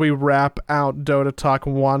 before we wrap out Dota talk,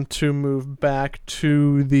 want to move back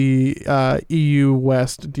to the EU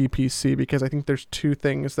West DPC because I think there's 2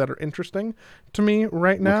 things that are interesting to me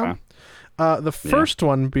right now. Okay. The first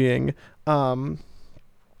one being Gaming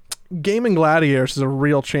Gladiators has a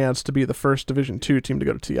real chance to be the first Division 2 team to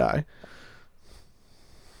go to TI.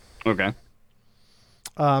 Okay.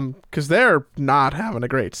 Because they're not having a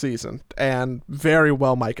great season and very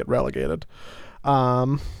well might get relegated.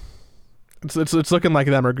 It's looking like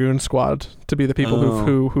them or Goon Squad to be the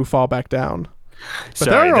people who fall back down. But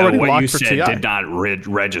Sorry, they're already what locked you for said TI. did not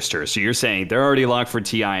register. So you're saying they're already locked for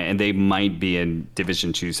TI and they might be in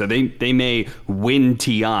Division 2. So they may win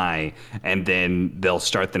TI and then they'll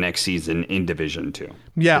start the next season in Division 2.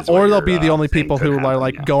 Yeah, is what or they'll you're, be the only saying people could who are happen,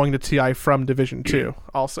 like yeah. going to TI from Division 2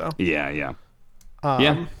 also. Yeah. Yeah.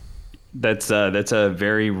 That's a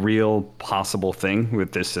very real possible thing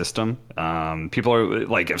with this system. People are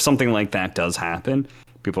like, if something like that does happen,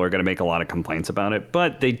 people are going to make a lot of complaints about it.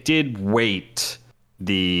 But they did wait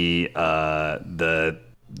the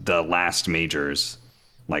last majors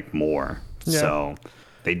like more, so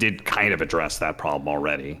they did kind of address that problem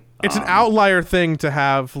already. It's an outlier thing to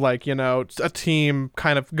have, like, you know, a team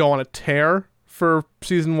kind of go on a tear for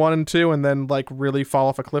season 1 and 2 and then like really fall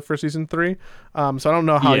off a cliff for season 3. So I don't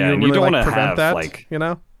know how you and really don't like wanna prevent have, that, like, you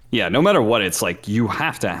know? Yeah, no matter what, it's like you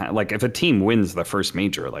have to like, if a team wins the first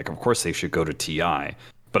major, like of course they should go to TI,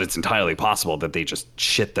 but it's entirely possible that they just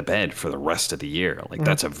shit the bed for the rest of the year. Like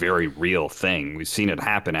that's a very real thing. We've seen it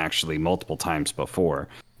happen actually multiple times before,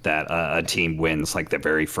 that a team wins like the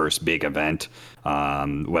very first big event,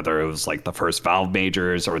 whether it was like the first Valve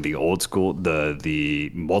majors or the old school, the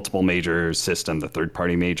multiple major system, the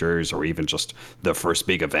third-party majors, or even just the first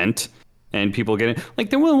big event. And people get it. Like,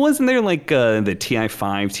 wasn't there like the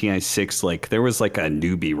TI5, TI6, like there was like a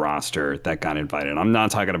newbie roster that got invited. I'm not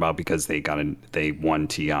talking about because they won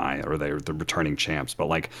TI or they're the returning champs, but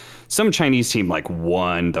like some Chinese team like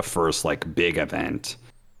won the first like big event.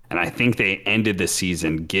 And I think they ended the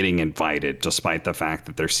season getting invited despite the fact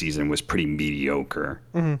that their season was pretty mediocre.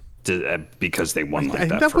 Because they won like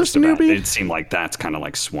that first event. Newbie? It seemed like that's kind of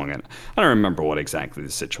like swung it. I don't remember what exactly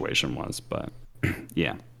the situation was, but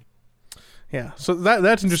yeah. Yeah, so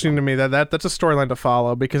that's interesting to me. That's a storyline to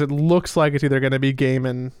follow because it looks like it's either going to be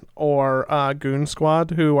Gaiman or Goon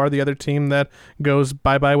Squad, who are the other team that goes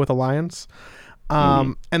bye-bye with Alliance.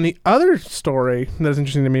 And the other story that's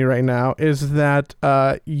interesting to me right now is that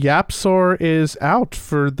Yapsor is out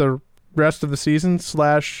for the rest of the season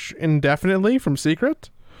 / indefinitely from Secret.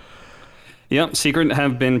 Yep, Secret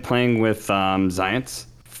have been playing with Zions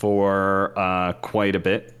for quite a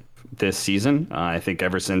bit this season. I think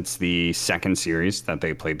ever since the second series that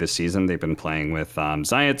they played this season, they've been playing with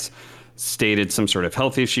Zions. Stated some sort of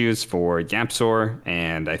health issues for Yapsor,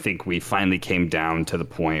 and I think we finally came down to the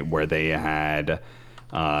point where they are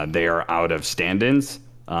out of stand-ins,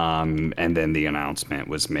 and then the announcement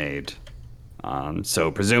was made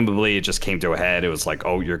So presumably it just came to a head. It was like,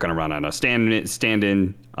 oh, you're going to run out of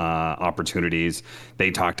stand-in opportunities.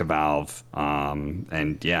 They talked to Valve.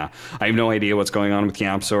 And yeah, I have no idea what's going on with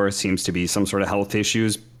YapzOr. It seems to be some sort of health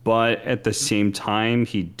issues. But at the same time,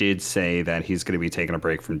 he did say that he's going to be taking a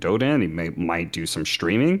break from Dota and he might do some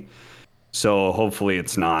streaming. So hopefully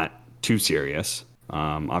it's not too serious.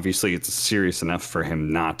 Obviously, it's serious enough for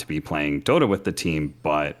him not to be playing Dota with the team,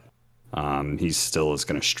 but he still is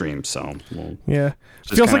going to stream. So yeah,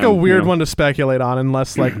 feels like a weird one to speculate on,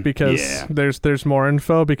 unless like because Yeah. there's more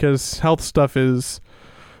info, because health stuff is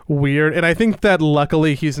weird, and I think that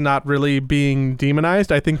luckily he's not really being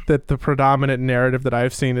demonized. I think that the predominant narrative that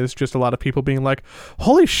I've seen is just a lot of people being like,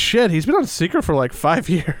 "Holy shit, he's been on Secret for like 5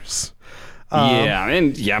 years." Yeah,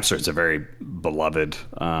 and YapzOr is a very beloved,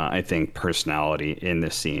 I think, personality in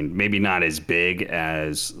the scene. Maybe not as big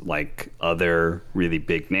as like other really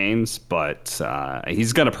big names, but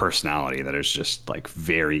he's got a personality that is just like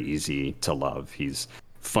very easy to love. He's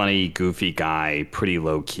funny, goofy guy, pretty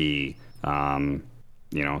low key.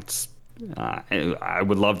 It's. I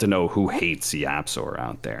would love to know who hates YapzOr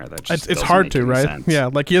out there. That just It's doesn't hard make to, any right? sense. Yeah,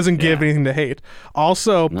 like he doesn't give Yeah. anything to hate.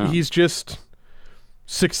 Also, No. he's just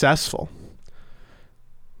successful.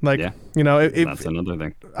 Like, Yeah. if That's another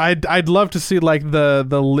thing. I'd love to see like the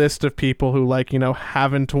list of people who like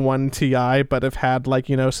haven't won TI but have had like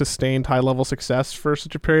sustained high level success for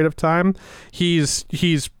such a period of time. He's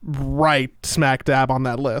right smack dab on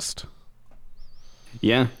that list.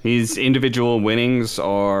 Yeah, his individual winnings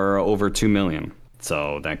are over 2 million.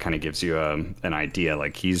 So that kind of gives you an idea.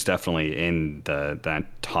 Like he's definitely in that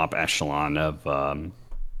top echelon of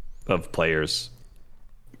players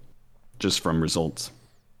just from results.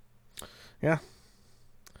 Yeah.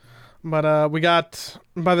 But we got,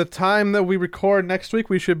 by the time that we record next week,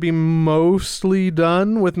 we should be mostly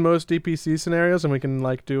done with most DPC scenarios, and we can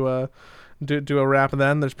like do a wrap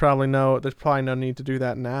then. There's probably no need to do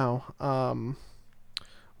that now.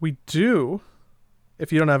 We do,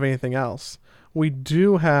 if you don't have anything else, we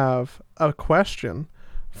do have a question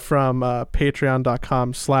from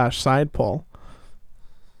patreon.com/sidepoll.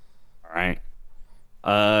 All right.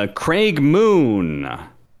 Craig Moon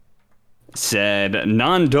said,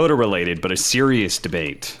 non-Dota related, but a serious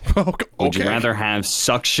debate. Okay. Would you rather have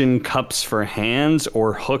suction cups for hands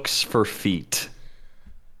or hooks for feet?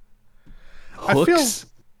 I feel-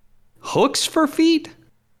 Hooks for feet?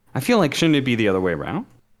 I feel like shouldn't it be the other way around?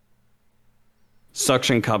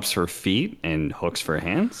 Suction cups for feet and hooks for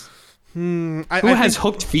hands? Who has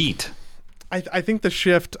hooked feet? I think the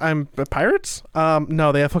shift. Pirates.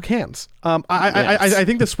 No, they have hook hands. I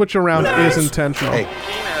think the switch around is intentional. Hey.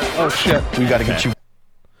 Oh shit. We got to get you.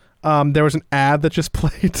 There was an ad that just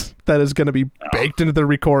played that is going to be baked into the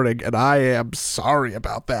recording, and I am sorry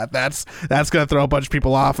about that. That's going to throw a bunch of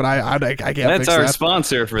people off, and I can't That's fix our that.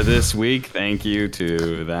 sponsor for this week. Thank you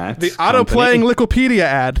to that. The auto-playing Liquipedia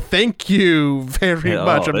ad. Thank you very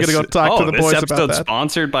much. I'm going to go talk to the boys this about episode's that.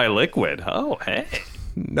 sponsored by Liquid. Oh, hey.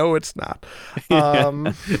 No, it's not.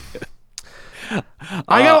 I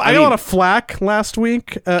got a lot of flack last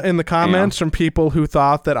week in the comments from people who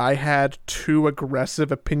thought that I had too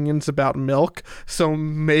aggressive opinions about milk. So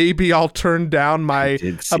maybe I'll turn down my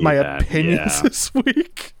did see my that, opinions yeah. this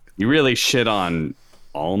week. You really shit on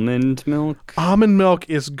almond milk? Almond milk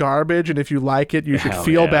is garbage, and if you like it, you should Hell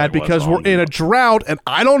feel yeah, bad it was because we're almond in a milk. drought, and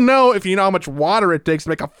I don't know if you know how much water it takes to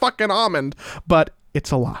make a fucking almond, but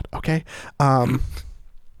it's a lot, okay?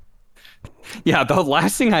 Yeah, the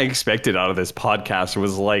last thing I expected out of this podcast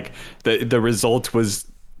was like the result was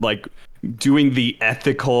like doing the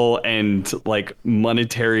ethical and like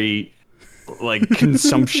monetary like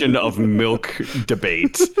consumption of milk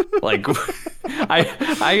debate. Like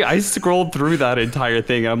I scrolled through that entire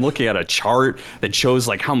thing. I'm looking at a chart that shows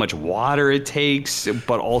like how much water it takes,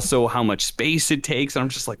 but also how much space it takes. And I'm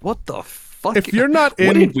just like, what the fuck? If you're not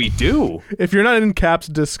what in- did we do? If you're not in Cap's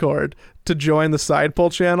Discord to join the Side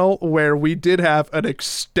Poll channel, where we did have an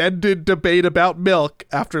extended debate about milk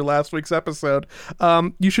after last week's episode,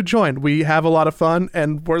 you should join. We have a lot of fun,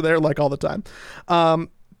 and we're there like all the time.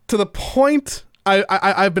 To the point,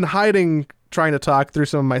 I've been hiding, trying to talk through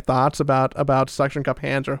some of my thoughts about suction cup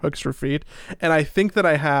hands or hooks for feet, and I think that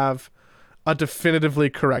I have a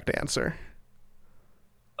definitively correct answer.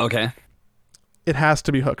 Okay. It has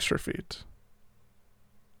to be hooks for feet.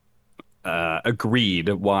 Agreed.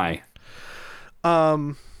 Why?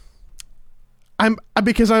 I'm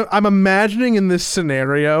imagining in this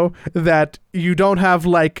scenario that you don't have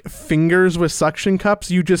like fingers with suction cups.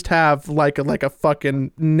 You just have like a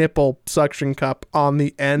fucking nipple suction cup on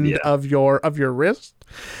the end of your wrist.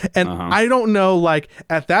 And I don't know, like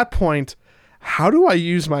at that point, how do I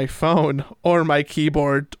use my phone or my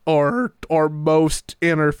keyboard or most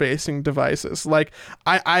interfacing devices? Like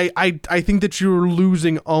I think that you're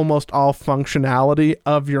losing almost all functionality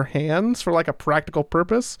of your hands for like a practical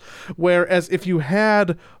purpose. Whereas if you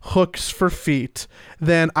had hooks for feet,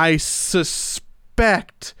 then I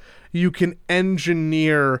suspect you can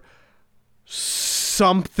engineer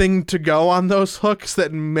something to go on those hooks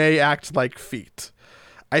that may act like feet.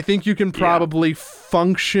 I think you can probably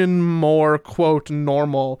function more, quote,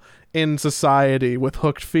 normal in society with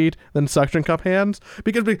hooked feet than suction cup hands.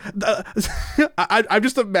 Because I'm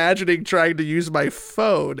just imagining trying to use my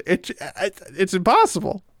phone. It's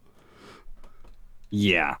impossible.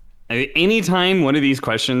 Yeah. I mean, anytime one of these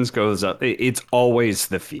questions goes up, it's always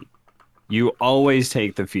the feet. You always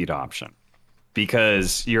take the feet option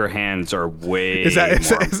because your hands are way is that in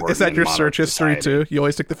your modern search history society. too? You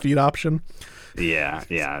always take the feet option? Yeah.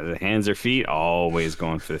 The hands or feet, always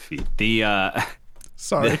going for the feet.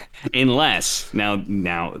 Sorry.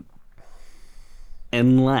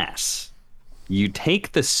 Unless you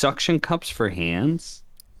take the suction cups for hands,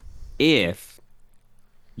 if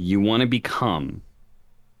you want to become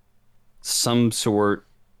some sort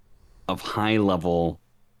of high level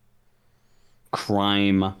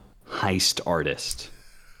crime heist artist,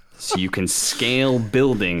 so you can scale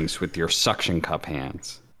buildings with your suction cup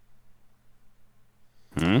hands.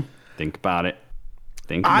 Think about it.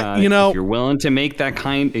 Think about it. If you're willing to make that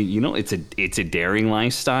kind, it's a daring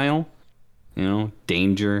lifestyle.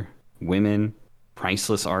 Danger, women,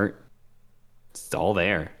 priceless art. It's all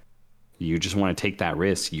there. You just want to take that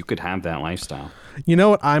risk. You could have that lifestyle. You know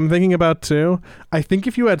what I'm thinking about too? I think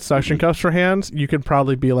if you had suction cups for hands, you could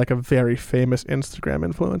probably be like a very famous Instagram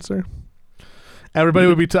influencer. Everybody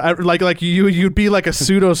would be you'd be like a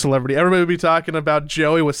pseudo celebrity. Everybody would be talking about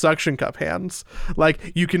Joey with suction cup hands.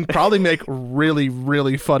 Like, you can probably make really,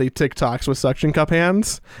 really funny TikToks with suction cup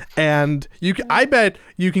hands, and I bet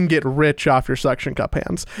you can get rich off your suction cup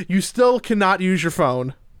hands. You still cannot use your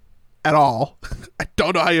phone at all. I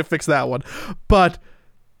don't know how you fix that one, but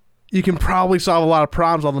you can probably solve a lot of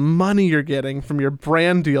problems. All the money you're getting from your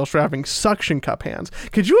brand deals for having suction cup hands.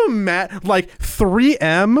 Could you imagine, like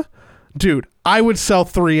 3M? Dude, I would sell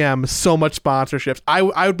 3M so much sponsorships. I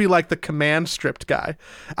would be like the command stripped guy.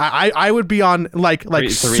 I would be on like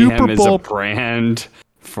 3M Super Bowl. is a brand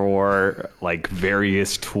for like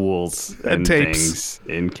various tools and things,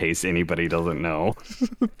 in case anybody doesn't know.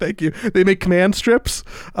 Thank you. They make command strips.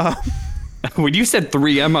 When you said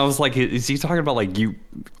 3M, I was like, is he talking about like you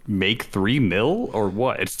make 3 mil or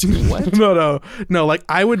what? What? No. Like,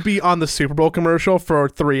 I would be on the Super Bowl commercial for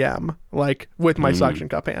 3M, like with my suction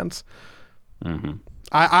cup hands. Mm-hmm.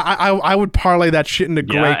 I would parlay that shit into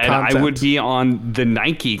great content. I would be on the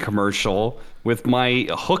Nike commercial with my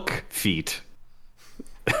hook feet.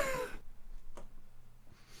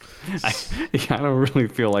 I don't really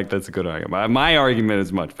feel like that's a good argument. My argument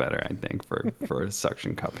is much better, I think, for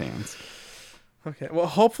suction cup hands. Okay, well,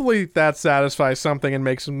 hopefully that satisfies something and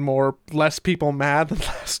makes less people mad than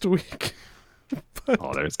last week.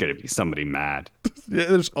 There's gonna be somebody mad. Yeah,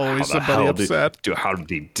 there's always somebody upset. How do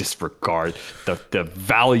they disregard the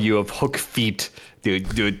value of hook feet?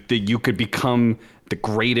 You could become the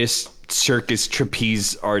greatest circus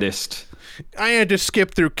trapeze artist. I had to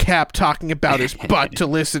skip through Cap talking about his butt to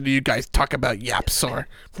listen to you guys talk about Yapsor.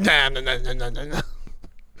 No.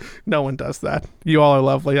 No one does that. You all are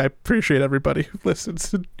lovely. I appreciate everybody who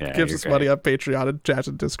listens and gives us money on Patreon and chats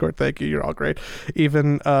and Discord. Thank you. You're all great.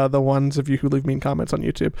 Even the ones of you who leave mean comments on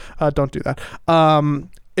YouTube. Don't do that.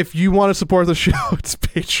 If you want to support the show, it's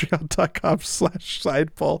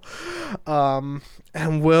patreon.com/sidepull.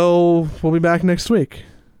 And we'll be back next week.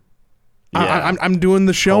 Yeah. I'm doing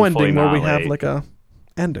the show hopefully ending where we have like a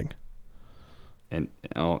ending. And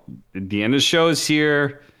the end of the show is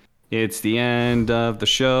here. It's the end of the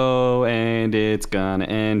show, and it's gonna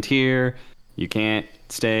end here. You can't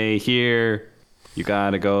stay here. You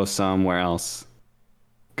gotta go somewhere else.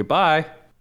 Goodbye.